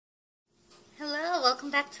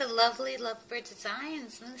welcome back to Lovely Lovebird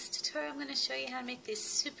Designs. In this tutorial I'm going to show you how to make this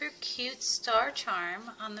super cute star charm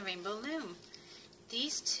on the rainbow loom.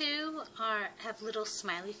 These two have little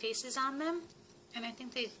smiley faces on them, and I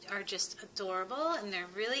think they are just adorable, and they're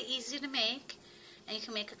really easy to make. And you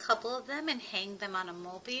can make a couple of them and hang them on a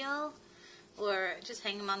mobile or just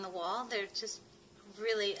hang them on the wall. They're just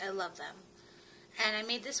really, I love them. And I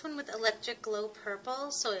made this one with electric glow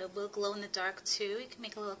purple, so it will glow in the dark too. You can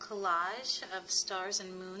make a little collage of stars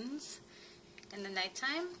and moons in the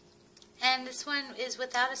nighttime. And this one is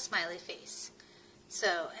without a smiley face.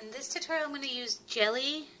 So in this tutorial I'm going to use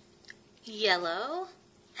jelly yellow,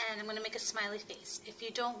 and I'm going to make a smiley face. If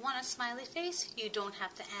you don't want a smiley face, you don't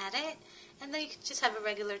have to add it, and then you can just have a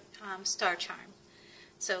regular star charm.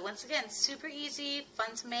 So once again, super easy,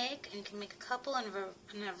 fun to make, and you can make a couple in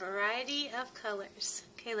a variety of colors.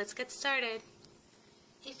 Okay, let's get started.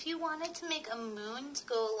 If you wanted to make a moon to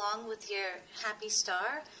go along with your happy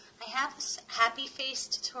star, I have a happy face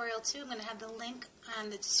tutorial too. I'm going to have the link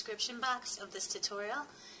on the description box of this tutorial,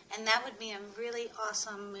 and that would be a really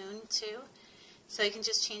awesome moon too. So you can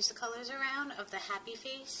just change the colors around of the happy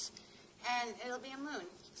face, and it'll be a moon.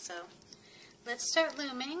 So let's start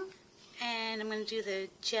looming. And I'm going to do the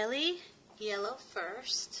jelly yellow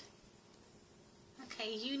first.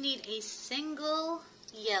 Okay, you need a single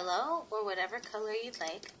yellow or whatever color you'd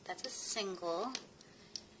like. That's a single.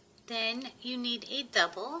 Then you need a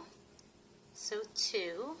double, so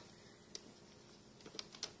 2.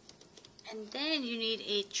 And then you need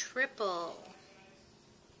a triple.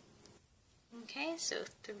 Okay, so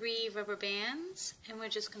 3 rubber bands, and we're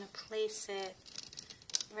just going to place it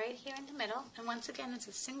right here in the middle. And once again, it's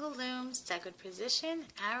a single loom, staggered position,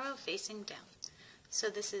 arrow facing down. So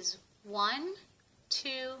this is 1, 2,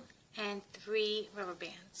 and 3 rubber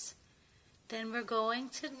bands. Then we're going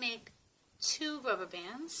to make 2 rubber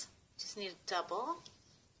bands. Just need a double.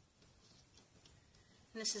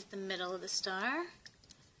 And this is the middle of the star.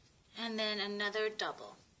 And then another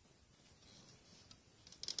double.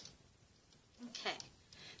 Okay,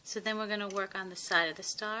 so then we're going to work on the side of the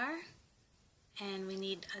star. And we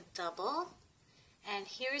need a double, and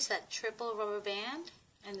here's that triple rubber band,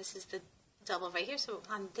 and this is the double right here. So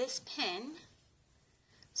on this pin,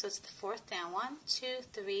 so it's the 4th down, 1, 2,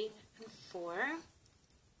 3, and 4.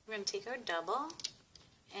 We're going to take our double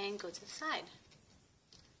and go to the side.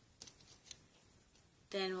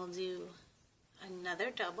 Then we'll do another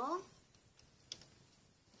double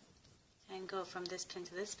and go from this pin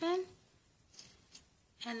to this pin,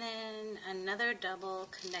 and then another double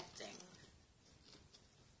connecting.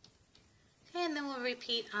 Okay, and then we'll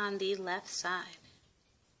repeat on the left side.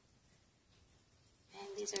 And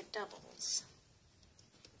these are doubles.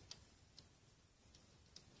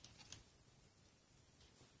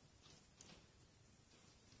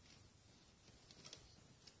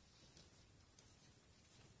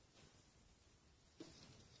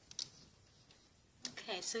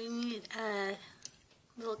 Okay, so you need a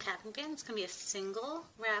little capping band. It's going to be a single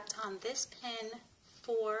wrapped on this pin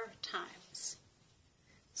 4 times.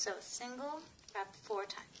 So a single wrapped 4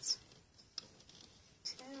 times.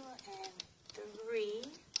 2 and 3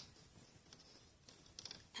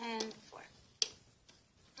 and 4.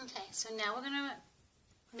 Okay, so now we're going to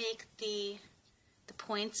make the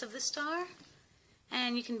points of the star,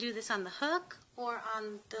 and you can do this on the hook or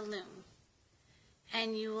on the loom.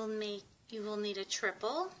 And you will need a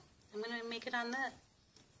triple. I'm going to make it on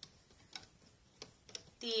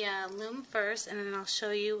the loom first, and then I'll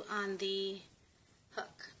show you on the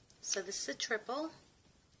hook. So this is a triple,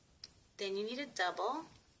 then you need a double,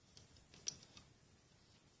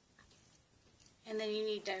 and then you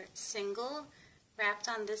need a single wrapped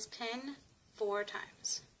on this pin 4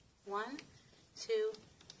 times. 1, 2,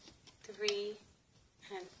 3,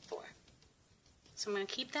 and 4. So I'm going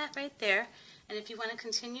to keep that right there, and if you want to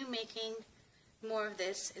continue making more of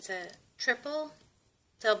this, it's a triple,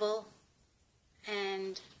 double,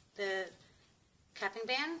 and the capping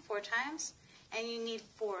band 4 times. And you need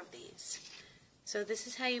 4 of these. So this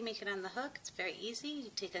is how you make it on the hook. It's very easy. You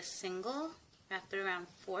take a single, wrap it around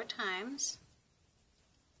 4 times.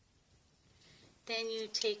 Then you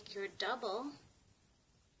take your double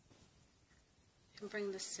and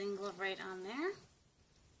bring the single right on there.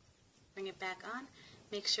 Bring it back on.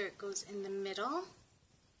 Make sure it goes in the middle.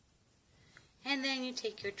 And then you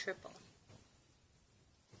take your triple.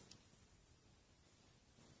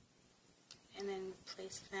 And then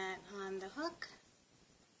place that on the hook,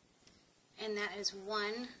 and that is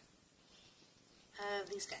one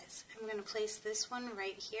of these guys. I'm going to place this one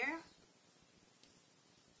right here,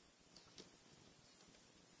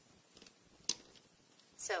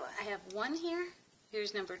 so I have one here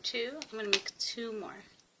Here's number 2. I'm going to make 2 more.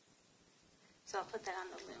 So I'll put that on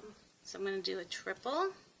the loom. So I'm going to do a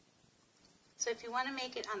triple. So if you want to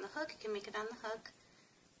make it on the hook, you can make it on the hook.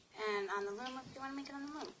 And on the loom, if you want to make it on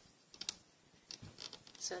the loom.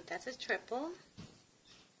 So that's a triple.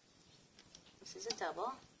 This is a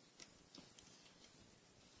double.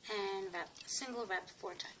 And single wrapped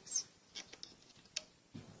 4 times.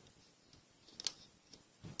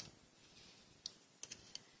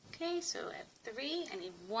 Okay, so at 3, I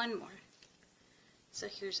need 1 more. So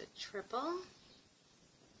here's a triple.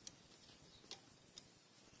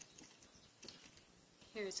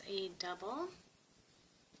 Here's a double.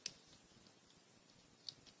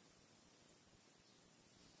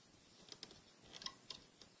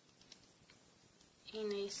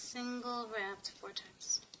 And a single wrapped 4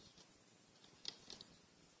 times.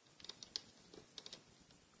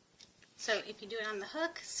 So if you do it on the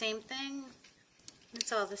hook, same thing.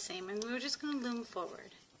 It's all the same. And we're just going to loom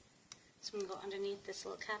forward. So I'm going to go underneath this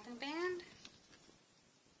little capping band.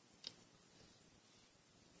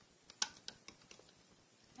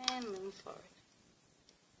 And loom forward.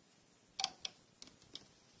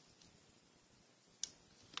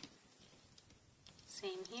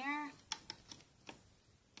 Same here.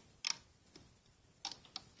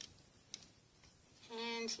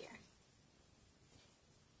 And here.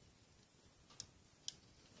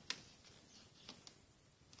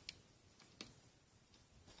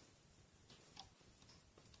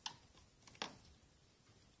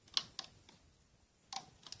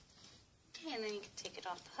 Okay, and then you can take it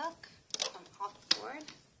off the hook, off the board.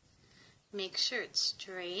 Make sure it's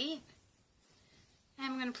straight. And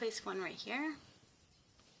I'm going to place one right here.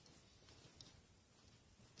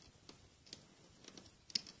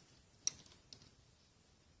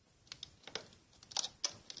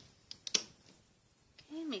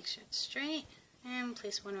 Okay, make sure it's straight. And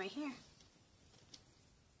place one right here.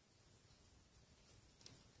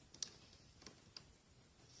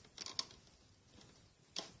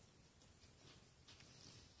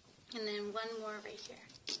 And then one more right here.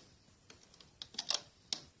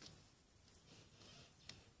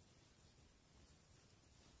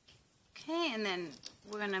 Okay, and then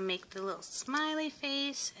we're going to make the little smiley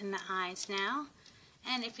face and the eyes now.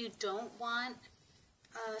 And if you don't want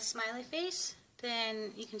a smiley face,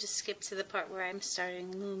 then you can just skip to the part where I'm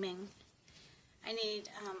starting looming. I'm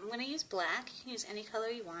going to use black. You can use any color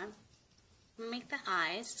you want. I'm going to make the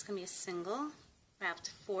eyes. It's going to be a single,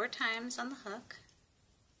 wrapped 4 times on the hook.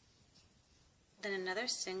 Then another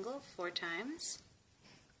single 4 times.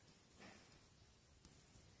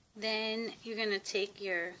 Then you're going to take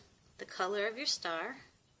the color of your star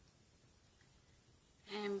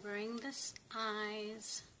and bring this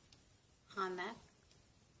eyes on that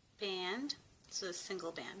band, so a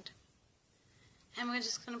single band. And we're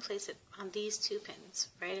just going to place it on these 2 pins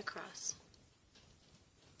right across.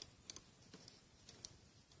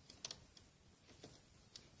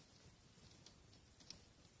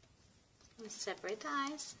 I'm going to separate the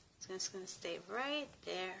eyes, so it's going to stay right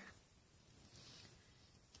there.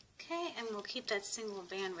 Okay, and we'll keep that single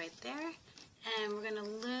band right there. And we're going to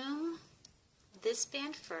loom this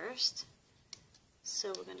band first.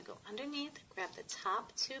 So we're going to go underneath, grab the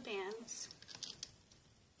top 2 bands,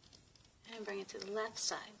 and bring it to the left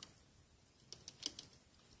side.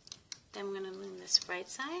 Then we're going to loom this right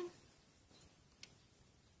side.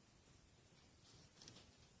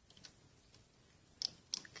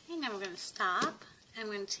 Okay, now we're going to stop, and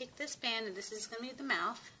we're going to take this band, and this is going to be the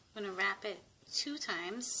mouth. I'm going to wrap it 2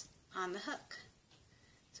 times on the hook.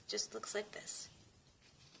 So it just looks like this.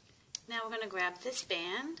 Now we're going to grab this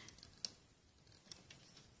band,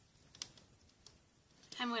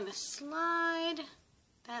 and we're going to slide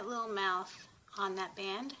that little mouth on that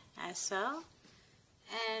band, as so,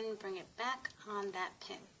 and bring it back on that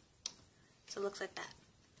pin. So it looks like that.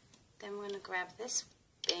 Then we're going to grab this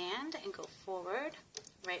band and go forward,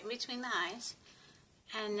 right in between the eyes.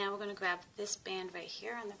 And now we're going to grab this band right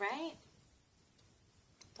here on the right,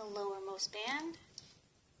 the lowermost band,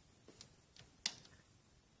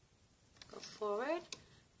 go forward,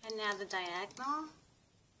 and now the diagonal.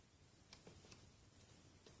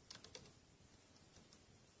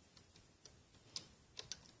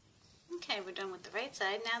 Okay, we're done with the right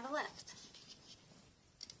side, now the left.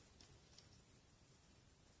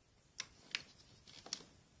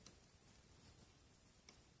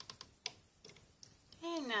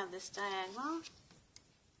 Okay, now this diagonal.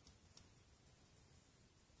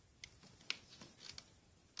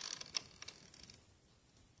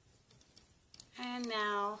 And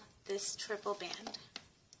now this triple band.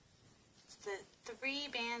 It's the 3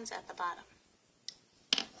 bands at the bottom.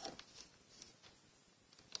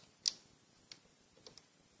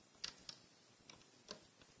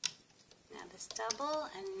 this double,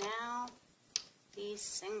 and now the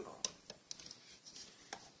single.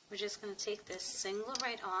 We're just going to take this single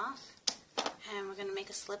right off, and we're going to make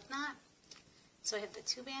a slip knot. So I have the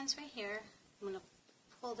 2 bands right here. I'm going to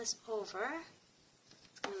pull this over.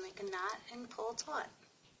 It's going to make a knot and pull taut.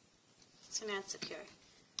 So now it's secure.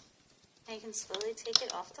 Now you can slowly take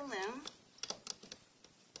it off the loom.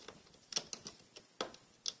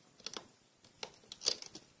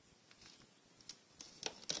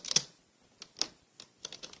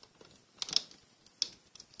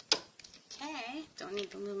 Okay, don't need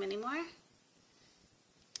the loom anymore.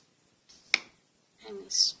 And we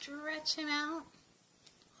stretch him out,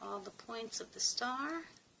 all the points of the star.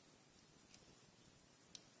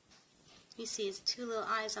 You see his 2 little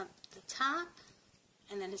eyes on the top,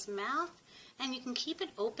 and then his mouth. And you can keep it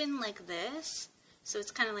open like this, so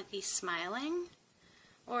it's kind of like he's smiling.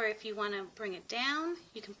 Or if you want to bring it down,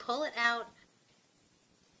 you can pull it out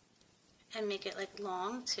and make it like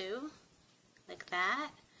long too, like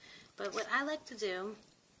that. But what I like to do,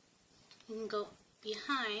 you can go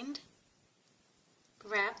behind,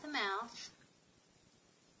 grab the mouth,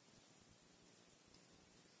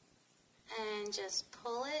 and just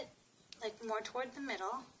pull it like more toward the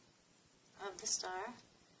middle of the star.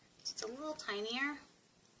 Just a little tinier,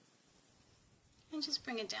 and just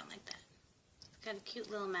bring it down like that. It's got a cute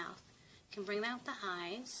little mouth. You can bring out the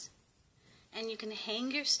eyes, and you can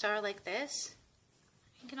hang your star like this.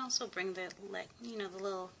 You can also bring the, the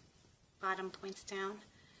little bottom points down.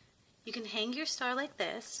 You can hang your star like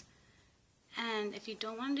this, and if you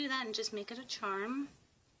don't want to do that and just make it a charm,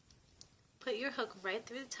 put your hook right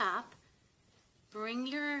through the top, bring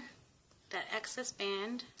that excess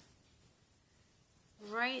band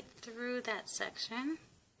right through that section,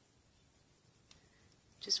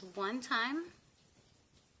 just one time,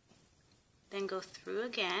 then go through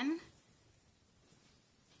again,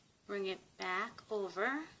 bring it back over,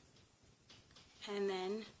 and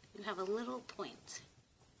then you have a little point.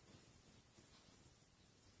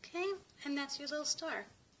 Okay, and that's your little star.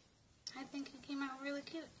 I think he came out really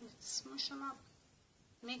cute. Smush him up.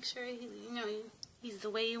 Make sure he's the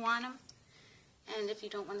way you want him. And if you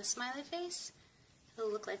don't want a smiley face,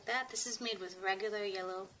 he'll look like that. This is made with regular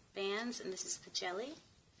yellow bands, and this is the jelly.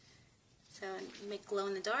 So make glow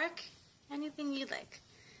in the dark, anything you like.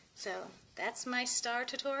 So that's my star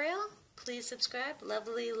tutorial. Please subscribe.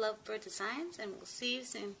 Lovely Lovebird Designs, and we'll see you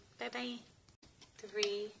soon. Bye-bye.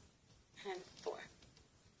 3 and 4.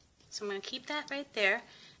 So I'm going to keep that right there.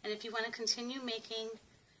 And if you want to continue making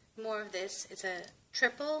more of this, it's a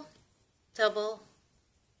triple, double,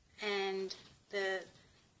 and the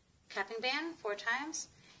capping band 4 times,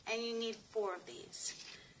 and you need 4 of these.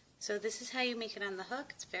 So this is how you make it on the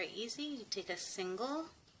hook. It's very easy. You take a single,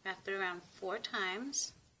 wrap it around 4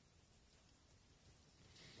 times.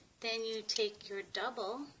 Then you take your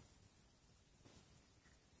double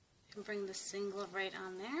and bring the single right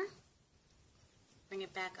on there. Bring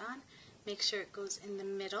it back on. Make sure it goes in the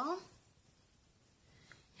middle.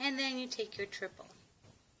 And then you take your triple.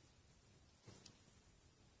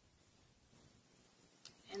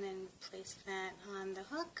 And then place that on the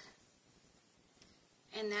hook.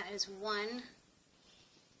 And that is one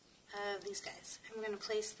of these guys. I'm going to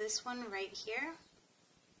place this one right here.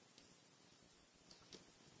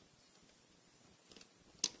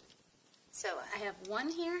 So I have one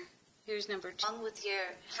here. Here's number 2. Along with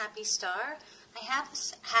your happy star. I have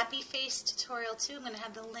this happy face tutorial too. I'm going to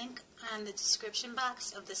have the link on the description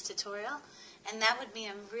box of this tutorial. And that would be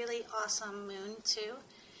a really awesome moon too.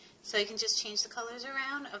 So you can just change the colors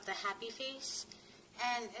around of the happy face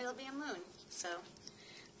and it'll be a moon. So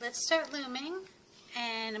let's start looming.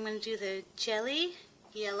 And I'm going to do the jelly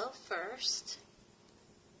yellow first.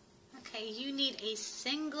 Okay, you need a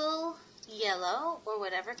single yellow or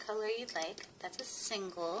whatever color you'd like. That's a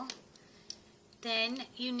single. Then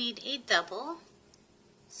you need a double,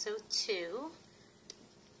 so 2.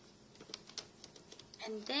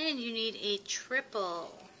 And then you need a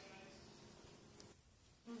triple.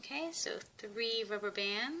 Okay, so 3 rubber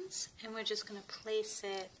bands, and we're just going to place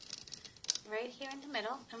it right here in the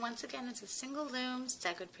middle. And once again, it's a single loom,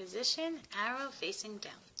 staggered position, arrow facing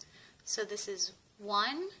down. So this is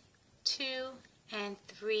 1, 2, and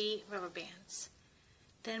 3 rubber bands.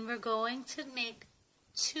 Then we're going to make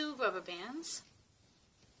 2 rubber bands.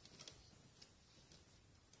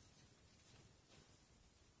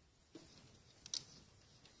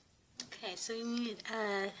 Okay, so you need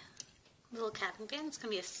a little capping band. It's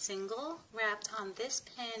going to be a single wrapped on this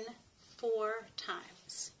pin 4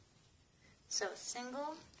 times. So a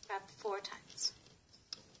single wrapped 4 times.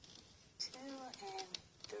 2 and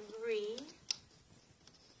 3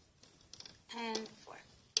 and 4.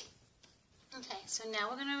 so now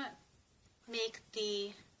we're going to make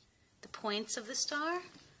the points of the star,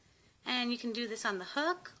 and you can do this on the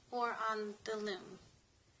hook or on the loom.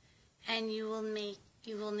 And you will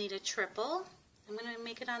need a triple. I'm going to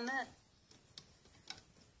make it on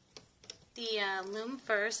the loom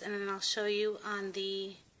first, and then I'll show you on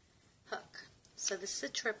the hook. So this is a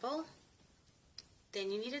triple,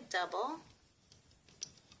 then you need a double,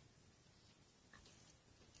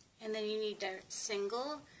 and then you need a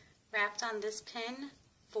single wrapped on this pin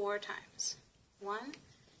 4 times. 1,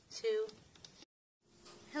 2.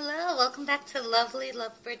 Hello, welcome back to Lovely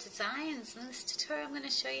Lovebird Designs. In this tutorial I'm going to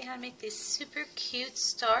show you how to make this super cute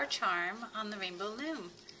star charm on the rainbow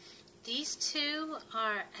loom. These two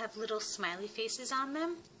have little smiley faces on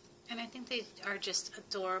them, and I think they are just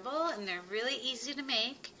adorable, and they're really easy to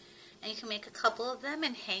make. And you can make a couple of them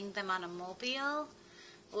and hang them on a mobile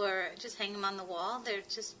or just hang them on the wall. They're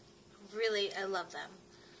just really, I love them.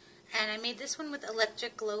 And I made this one with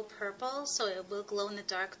electric glow purple, so it will glow in the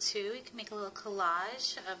dark too. You can make a little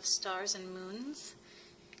collage of stars and moons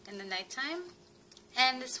in the nighttime.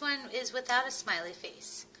 And this one is without a smiley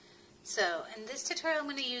face. So in this tutorial I'm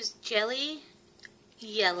going to use jelly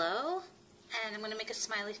yellow, and I'm going to make a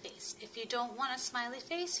smiley face. If you don't want a smiley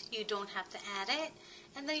face, you don't have to add it,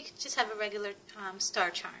 and then you can just have a regular star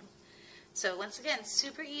charm. So once again,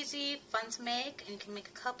 super easy, fun to make, and you can make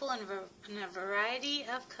a couple in a variety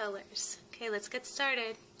of colors. Okay, let's get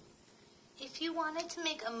started. If you wanted to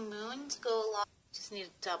make a moon to go along, you just need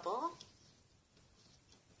a double.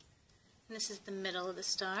 And this is the middle of the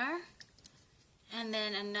star. And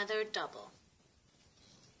then another double.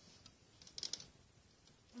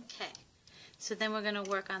 Okay, so then we're going to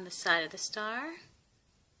work on the side of the star.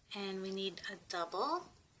 And we need a double.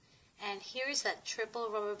 And here's that triple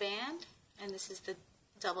rubber band. And this is the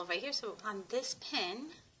double right here. So on this pin,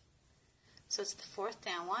 so it's the 4th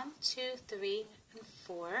down, 1, 2, 3, and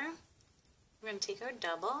 4. We're going to take our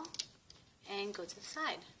double and go to the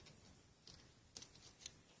side.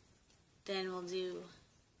 Then we'll do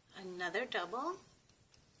another double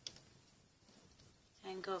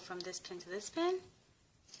and go from this pin to this pin.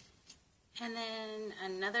 And then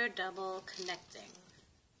another double connecting.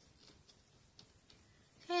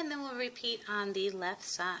 Okay, and then we'll repeat on the left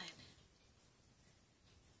side.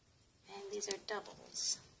 And these are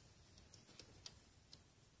doubles.